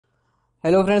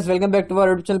Hello friends, welcome back to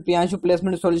our YouTube channel Priyanshu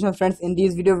Placement Solution. Friends, in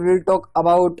this video we will talk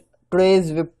about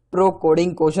today's Wipro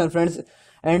coding question, friends,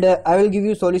 and I will give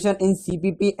you solution in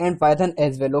CPP and Python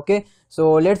as well. Okay,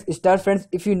 so let's start, friends.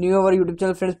 If you new our YouTube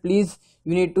channel, friends, please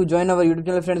you need to join our YouTube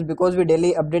channel, friends, because we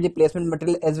daily update the placement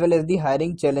material as well as the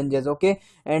hiring challenges. Okay,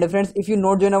 and friends, if you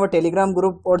not join our Telegram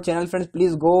group or channel, friends,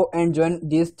 please go and join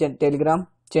this Telegram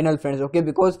channel, friends. Okay,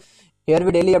 because here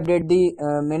we daily update the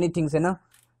many things, है ना,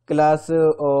 class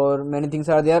or many things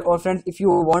are there. Or friends, if you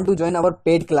want to join our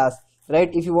paid class, right,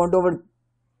 if you want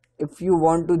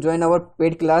to join our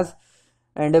paid class,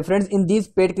 and friends, in this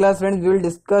paid class, friends, we will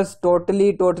discuss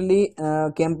totally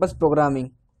campus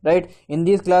programming, right. In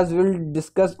this class we will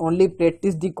discuss only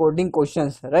practice the coding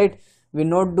questions, right. We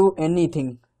not do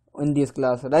anything in this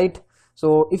class, right.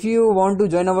 So if you want to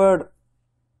join our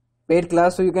paid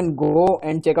class, so you can go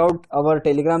and check out our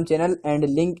Telegram channel and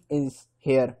link is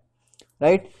here,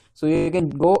 right. So you can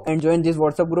go and join this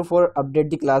WhatsApp group for update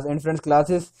the class. And friends,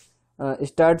 classes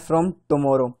start from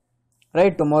tomorrow,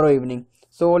 right, tomorrow evening.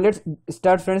 So let's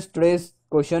start, friends, today's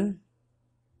question.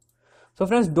 So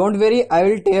friends, don't worry, I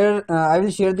will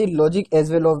share the logic as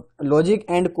well of logic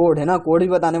and code, है ना. Code भी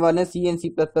बताने वाले हैं C and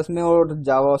C++ में और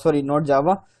Java, sorry, not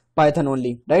Java, Python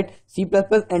only, right. C++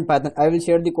 and Python, I will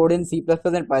share the code in C++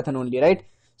 and Python only, right.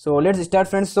 So let's start,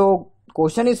 friends. So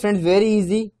question is, friends, very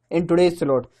easy in today's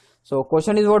slot. So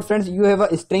question is what, friends, you have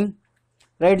a string,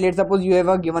 right. Let's suppose you have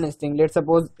a given string. Let's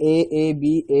suppose A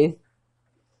B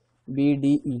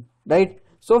D E, right.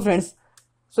 So friends,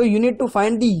 so you need to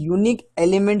find the unique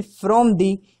element from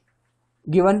the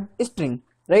given string,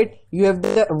 right. You have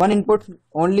the one input,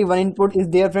 only one input is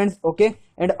there, friends. Okay,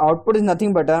 and output is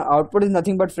nothing but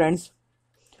friends,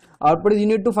 output is you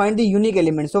need to find the unique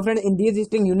element. So friends, in these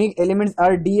string, unique elements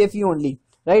are DFE only,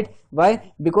 right.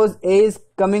 Why? Because A is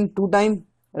coming 2 times,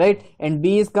 right, and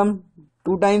B is come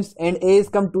 2 times, and A is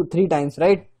come 3 times,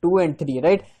 right, 2 and 3,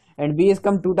 right, and B is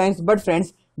come 2 times. But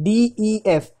friends, D, E,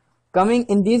 F coming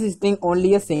in this string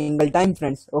only a single time,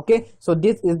 friends. Okay, so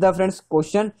this is the, friends,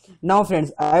 question. Now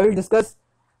friends, I will discuss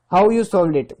how you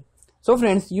solved it. So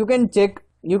friends, you can check,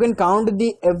 you can count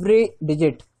the every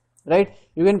digit, right.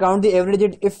 You can count the every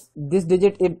digit. If this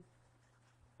digit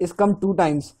is come 2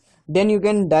 times, then you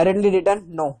can directly return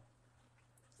no,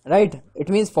 right, it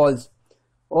means false,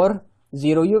 or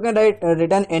 0. You can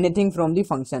return anything from the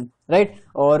function, right.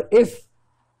 Or if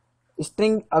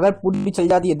string अगर पूरी चल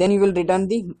जाती है, then you will return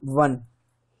the 1.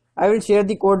 I will share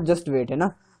the code, just wait, है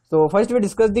ना. So first we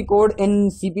discuss the code in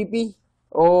CPP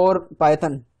or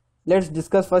Python. Let's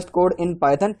discuss first code in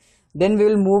Python, then we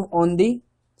will move on the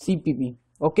CPP.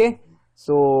 Okay,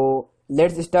 so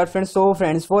let's start, friends. So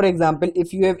friends, for example,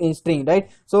 if you have in string, right,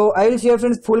 so I will share,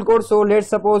 friends, full code. So let's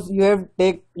suppose you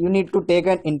need to take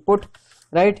an input,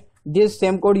 right. This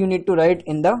same code you need to write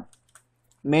in the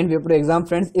main Wipro exam,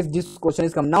 friends, if this question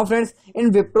is come. Now friends,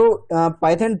 in Wipro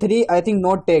Python 3, I think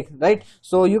not take, right.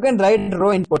 So you can write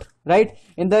row input, right.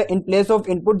 In place of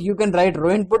input you can write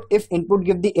row input if input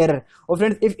give the error. Or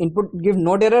friends, if input give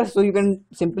not error, so you can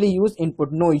simply use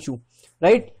input, no issue,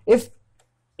 right. If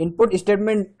input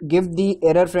statement give the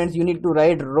error, friends, you need to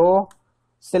write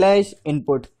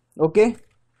row/input. Okay,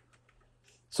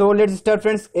 so let's start,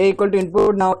 friends. A equal to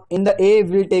input. Now in the A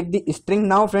we will take the string.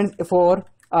 Now friends, for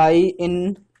I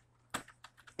in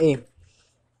A,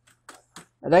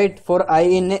 right, for I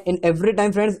in every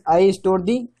time, friends, I store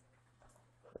the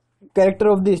character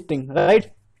of the string, right.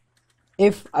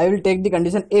 If I will take the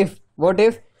condition, if what,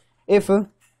 if a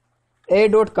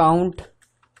dot count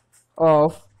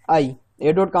of I,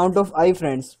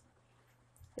 friends,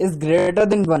 is greater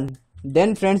than 1,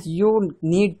 then friends you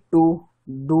need to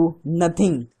do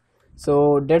nothing.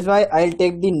 So that's why I'll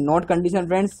take the not condition,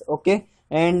 friends. Okay,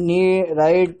 and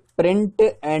write print,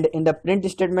 and in the print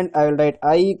statement I will write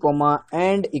I comma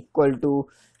and equal to.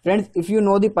 Friends, if you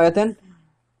know the Python,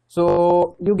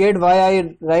 so you get why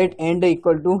I write and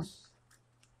equal to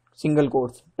single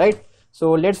quotes, right.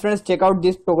 So let's, friends, check out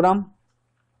this program.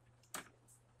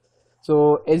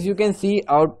 So as you can see,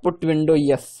 output window,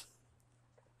 yes.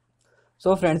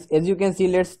 So friends, as you can see,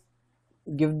 let's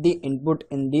give the input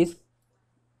in this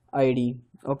ID.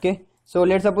 Okay, so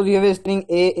let's suppose you have a string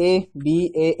A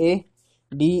B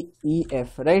D E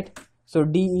F, right. So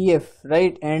D E F,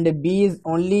 right, and B is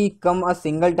only come a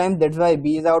single time, that's why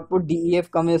B is output. D E F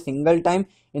come a single time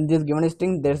in this given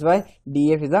string, that's why D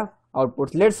E F is the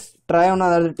output. Let's try on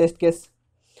another test case.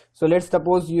 So let's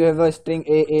suppose you have a string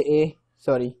A,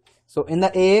 sorry. So in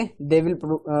the A they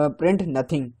will print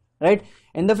nothing, right.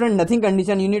 In the friend nothing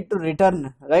condition you need to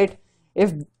return, right.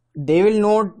 If they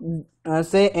will not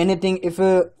say anything if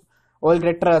all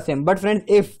character are same. But friends,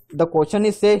 if the question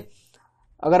is say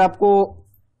अगर आपको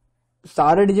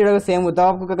सारे digit अगर same होता है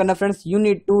आपको क्या करना friends, you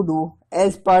need to do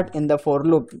else part in the for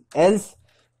loop, else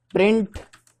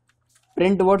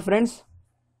print what friends,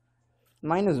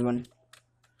 -1,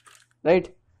 right.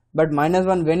 But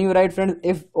 -1 when you right friends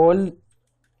if all,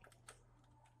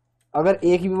 अगर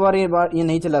एक भी बार ये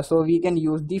नहीं चला, so we can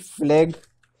use the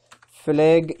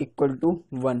flag equal to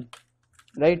 1,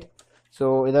 right.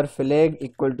 सो इधर flag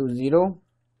equal to 0,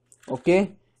 okay,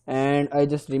 and I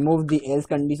just remove the else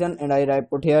condition and I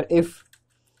put here if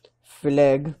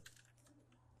flag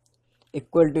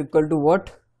equal to what,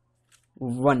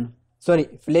 1, sorry,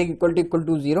 flag equal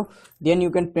to 0, then you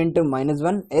can print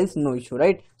 -1, else no issue,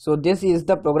 right. So this is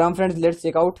the program friends. Let's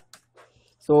check out.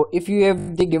 So if you have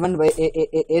the given by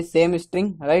a same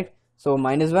string, right, so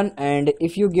 -1, and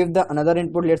if you give the another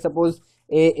input, let's suppose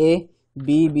a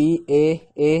b b a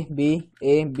b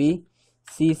a b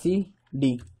c c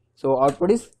d, so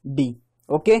output is D.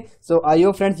 Okay, so I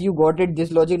hope friends you got it,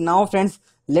 this logic. Now friends,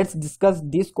 let's discuss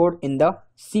this code in the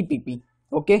CPP.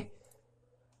 Okay,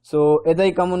 so as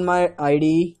I come on my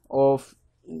IDE of,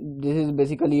 this is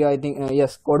basically I think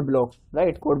yes, code block,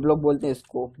 right, code block bolte hain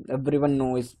isko, everyone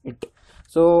knows it.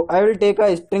 So I will take a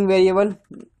string variable,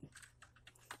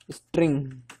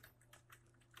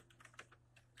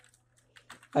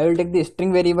 I will take the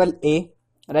string variable a,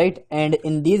 right, and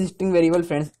in these string variable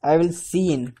friends I will see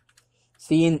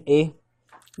in a,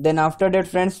 then after that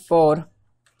friends for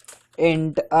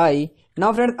int I,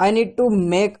 now friends I need to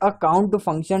make a count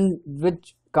function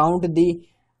which count the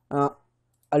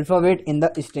alphabet in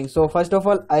the string. So first of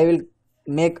all I will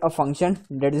make a function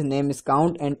that is name is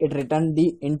count, and it return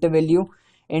the int value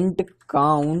int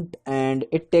count, and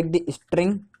it take the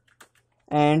string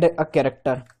and a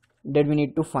character that we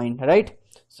need to find, right.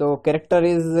 So character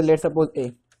is, let's suppose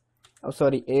a, oh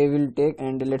sorry, a will take,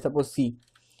 and let's suppose C,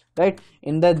 right.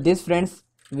 In the this friends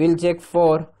we'll check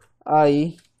for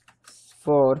I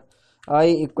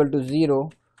equal to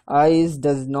 0, I is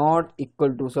does not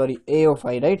equal to, sorry, a of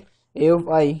I, right, a of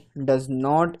I does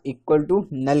not equal to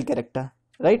null character,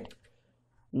 right.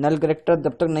 null character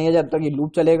जब तक नहीं आ जाता कि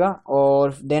loop चलेगा,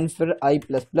 और then फिर I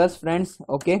plus plus friends,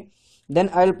 okay. then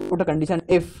I'll put a condition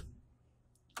if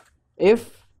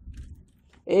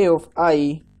a of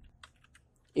I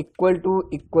equal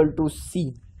to C,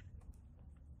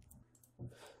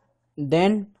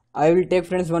 then I will take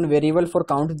friends one variable for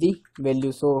count the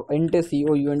value, so int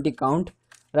count count,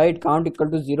 right, count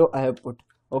equal to 0 I have put,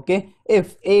 okay.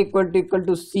 If a equal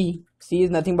to C is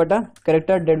nothing but a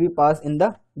character that we pass in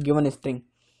the given string,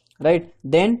 right,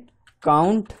 then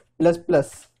count plus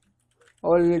plus,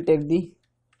 or we will take the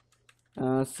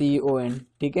con,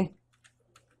 ठीक है,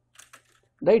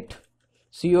 right,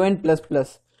 con plus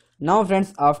plus. Now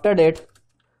friends after that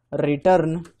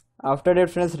return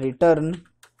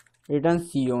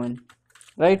con,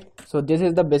 right. So this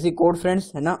is the basic code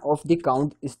friends है ना of the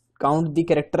count the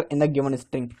character in the given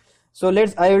string. So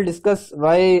I will discuss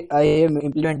why I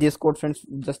implement this code friends,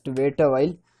 just wait a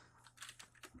while.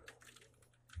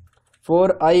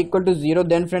 For I equal to 0,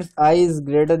 then friends I is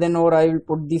greater than, or I will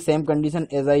put the same condition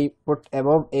as I put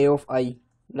above a of I,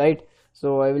 right.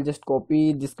 So I will just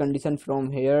copy this condition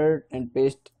from here and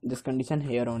paste this condition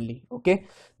here only, okay.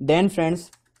 Then friends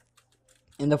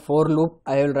in the for loop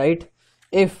I will write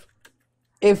if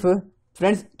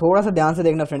friends थोड़ा सा ध्यान से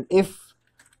देखना friend, if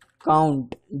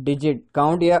count digit,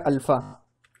 count या alpha,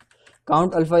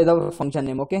 count alpha is our function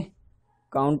name, okay,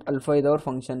 count alpha is our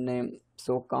function name,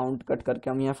 so count cut करके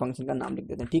हम यहाँ function का नाम लिख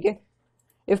देते हैं, ठीक है.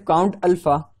 if count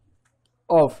alpha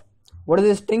of what is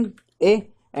the string a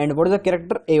and what is the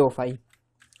character a of I,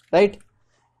 right.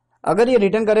 अगर ये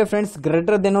रिटर्न करे फ्रेंड्स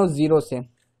ग्रेटर देन हो 0 से,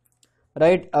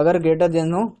 राइट, अगर ग्रेटर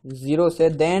देन हो 0 से,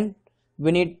 then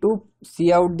we need to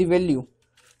see out the value,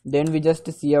 then we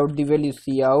just see out the value,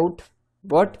 see out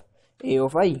what, a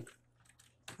of I,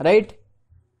 right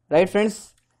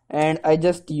friends. And I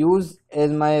just use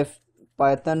as my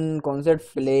Python concept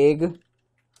flag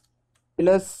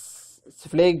plus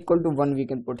flag equal to 1 we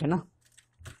can put है ना,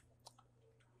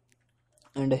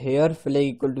 and here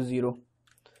flag equal to 0,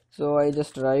 so I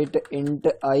just write int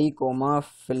I comma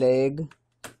flag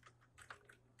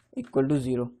equal to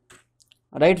 0,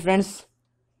 right friends.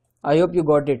 I hope you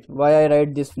got it why I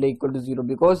write this flag equal to 0,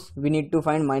 because we need to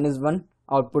find -1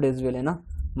 output as well है ना,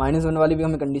 -1 वाली भी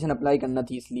हमें condition apply करना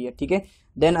थी इसलिए, ठीक है.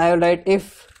 Then I will write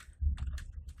if,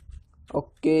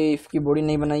 okay, if की बॉडी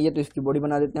नहीं बनाई है तो इसकी बॉडी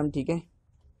बना देते हैं हम, ठीक है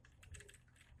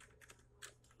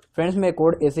फ्रेंड्स. मैं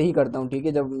कोड ऐसे ही करता हूँ, ठीक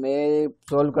है, जब मैं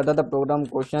सॉल्व करता था प्रोग्राम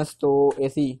क्वेश्चंस तो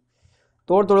ऐसे ही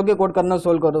तोड़ के कोड करना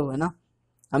सोल्व करो है ना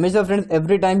हमेशा friends.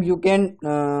 Every time you can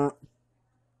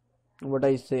what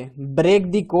I say,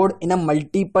 break the code in a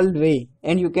multiple way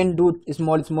and you can do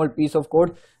small piece of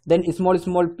code, then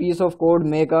small piece of code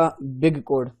make a big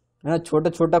code, है ना। छोटा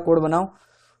छोटा code बनाओ,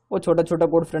 वो छोटा छोटा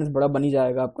code friends बड़ा बन ही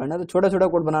जाएगा आपका, है ना। तो छोटा छोटा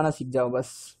कोड बनाना सीख जाओ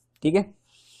बस, ठीक है।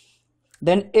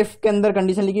 देन इफ के अंदर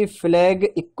कंडीशन लिखी फ्लैग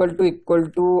इक्वल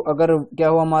टू अगर क्या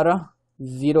हो हमारा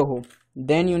 0 हो,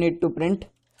 then you need to print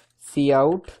C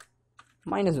out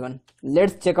 -1।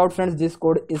 Let's check out friends this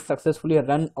code is successfully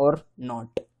run और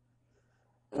not.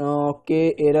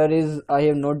 Okay, error is I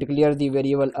have not declared the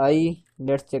variable I.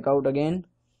 Let's check out again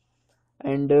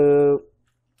and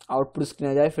output screen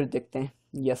आ जाए फिर देखते हैं।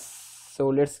 Yes, so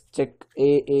let's check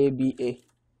A.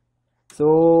 So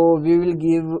we will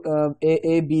give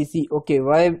AABC. Okay,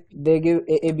 why they give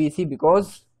AABC?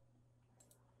 Because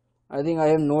I think I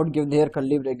have not give their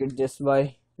curly bracket, just why।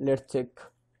 Let's check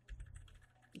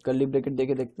curly bracket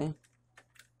देके देखते हैं,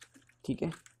 ठीक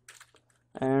है।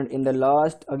 And in the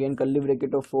last again curly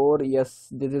bracket of 4, yes,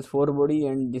 this is 4 body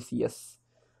and this, yes।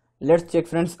 Let's check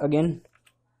friends again,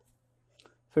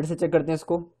 फिर से check करते हैं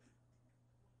इसको।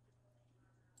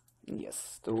 yes,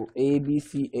 तो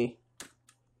ABCA,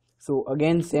 so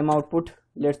again same output।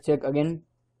 let's check again।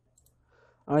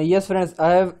 yes friends, I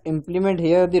have implement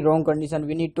here the wrong condition,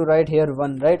 we need to write here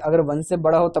 1, right। अगर 1 से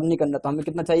बड़ा हो तब नहीं करना, तो हमें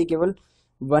कितना चाहिए, केवल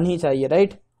 1 ही चाहिए,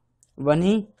 राइट। 1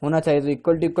 ही होना चाहिए, तो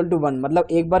इक्वल टू 1 मतलब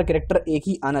एक बार कैरेक्टर एक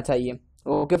ही आना चाहिए।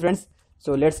 Okay friends,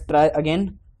 so let's try again.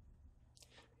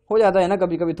 हो जाता है ना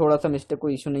कभी कभी थोड़ा सा मिस्टेक,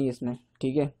 कोई इशू नहीं है इसमें,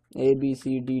 ठीक है।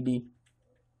 ABCDD,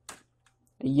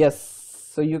 yes.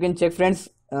 So you can check friends,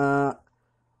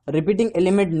 repeating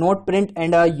element not print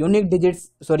and unique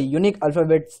digits unique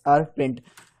alphabets are print.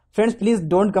 Friends please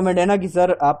don't comment, है ना, कि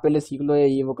सर आप पहले सीख लो या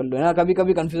ये वो कर लो, है ना। कभी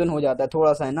कभी कंफ्यूजन हो जाता है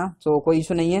थोड़ा सा, है ना। सो कोई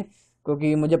इशू नहीं है,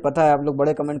 क्योंकि मुझे पता है आप लोग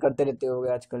बड़े कमेंट करते रहते होगे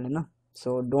आजकल, है ना।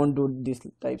 So don't do this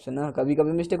types, है ना, कभी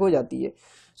कभी मिस्टेक हो जाती है।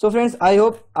 सो फ्रेंड्स आई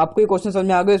होप आपको ये क्वेश्चन समझ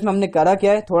में आ गया। इसमें हमने करा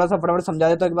क्या है, थोड़ा सा फटाफट समझा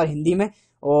देता हूँ एक बार हिंदी में,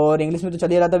 और इंग्लिश में तो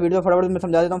चल ही रहा था वीडियो, फटाफट में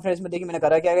समझा देता हूँ फ्रेंड्स। में देखिए मैंने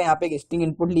करा क्या है, यहाँ पे एक स्ट्रिंग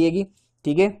इनपुट लिएगी,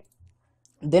 ठीक है।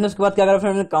 देन उसके बाद क्या करा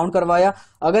फ्रेंड्स, काउंट करवाया।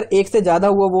 अगर एक से ज्यादा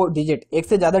हुआ वो डिजिट, एक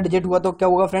से ज्यादा डिजिट हुआ तो क्या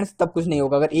होगा फ्रेंड्स, तब कुछ नहीं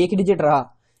होगा। अगर एक ही डिजिट रहा,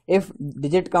 if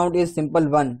digit count is simple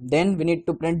 1, then we need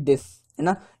to print this, है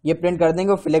ना। ये प्रिंट कर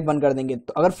देंगे और फ्लैग बंद कर देंगे।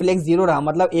 तो अगर फ्लैग 0 रहा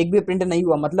मतलब एक भी प्रिंट नहीं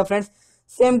हुआ, मतलब फ्रेंड्स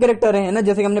सेम कैरेक्टर है ना,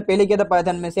 जैसे कि हमने पहले किया था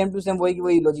पाइथन में, सेम टू सेम वही की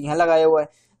वही लॉजिक यहाँ लगाया हुआ है।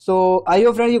 सो आई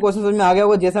होप फ्रेंड्स ये क्वेश्चन समझ में आ गया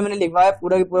होगा। जैसा मैंने लिखवाया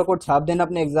पूरा की पूरा कोड छाप देना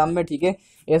अपने एग्जाम में, ठीक है।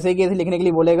 ऐसे ही ऐसे लिखने के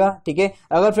लिए बोलेगा, ठीक है।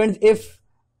 अगर friends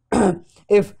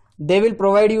if they will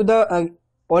provide you the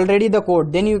already the code,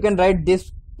 then you can write this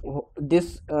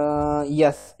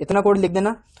yes, इतना कोड लिख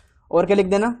देना। और क्या लिख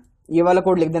देना, ये वाला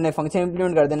कोड लिख देना है, फंक्शन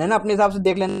इंप्लीमेंट कर देना है ना। अपने हिसाब से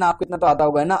देख लेना आपको कितना तो आता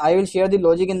होगा, है ना। I will share the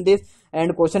logic in this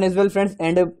and question as well friends.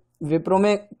 And Wipro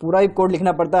में पूरा ही कोड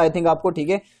लिखना पड़ता है आई थिंक आपको, ठीक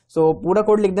है। सो पूरा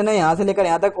कोड लिख देना है यहाँ से लेकर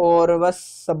यहाँ तक, और बस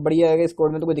सब बढ़िया है इस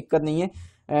कोड में, तो कोई दिक्कत नहीं है।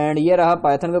 एंड ये रहा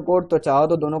पाइथन का कोड, तो चाहो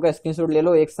तो दोनों का स्क्रीनशॉट ले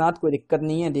लो एक साथ, कोई दिक्कत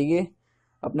नहीं है, ठीक है।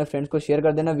 अपने फ्रेंड्स को शेयर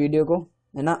कर देना वीडियो को,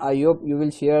 है ना। I hope you will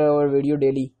share our video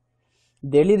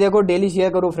daily देखो, डेली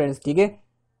शेयर करो फ्रेंड्स, ठीक है।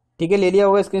 ठीक है, ले लिया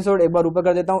होगा स्क्रीनशॉट, एक बार ऊपर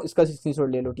कर देता हूँ, इसका स्क्रीनशॉट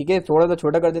ले लो, ठीक है। थोड़ा सा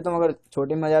छोटा कर देता हूँ, अगर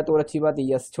छोटे में आ जाए तो और अच्छी बात है।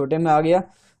 यस, छोटे में आ गया,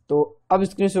 तो अब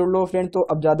स्क्रीनशॉट लो फ्रेंड, तो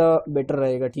अब ज़्यादा बेटर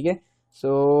रहेगा, ठीक है।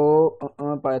 सो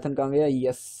पाइथन कहाँ गया,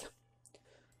 yes.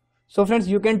 So friends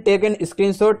you can take an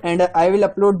screenshot and I will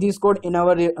upload this code in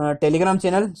our Telegram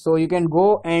channel. So you can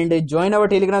go and join our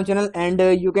Telegram channel and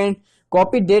you can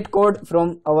copy date code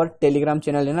from our Telegram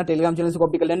channel, है ना। Telegram channel से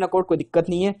copy कर लेना code, कोई दिक्कत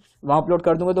नहीं है। वहां अपलोड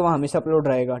कर दूंगा तो वहां हमेशा अपलोड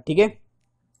रहेगा, ठीक है।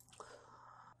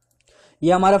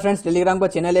 ये हमारा फ्रेंड्स टेलीग्राम का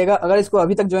चैनल है। अगर इसको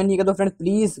अभी तक ज्वाइन नहीं किया तो friends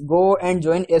please go and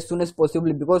join as soon as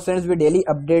possible, because friends we daily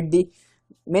update the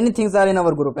many things are in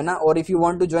our group, है ना। और if you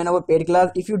want to join our paid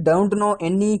class, if you don't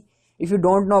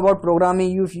know about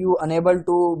programming, if you unable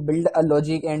to build a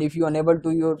logic, and if you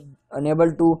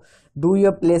unable to do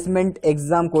your placement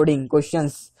exam coding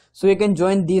questions, so you can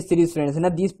join these series friends, है ना।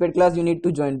 these paid class you need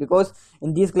to join, because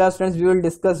in these class friends we will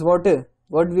discuss what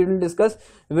we will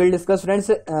discuss friends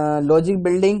logic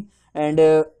building and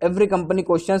every company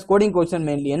questions, coding question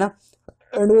mainly, है ना।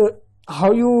 and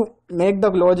how you make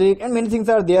the logic and many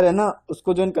things are there, है ना।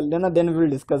 उसको join कर लेना, then we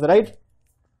will discuss, right।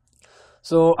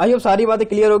 So I hope सारी बातें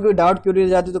clear होगी। डाउट क्यूरी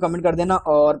जाती तो कमेंट कर देना,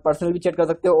 और पर्सनल भी चेक कर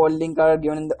सकते हो। All links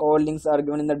are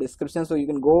given in the description, so you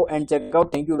can go and check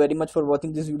out. Thank you very much for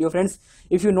watching this video friends.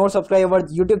 If you not subscribe our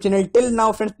YouTube channel till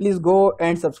now friends, please go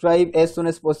and subscribe as soon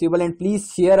as possible, and please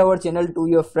share our channel to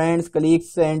your friends,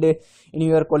 colleagues and in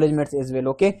your college mates as well,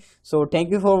 okay. So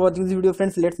thank you for watching this video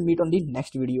friends. Let's meet on the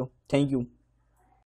next video. Thank you.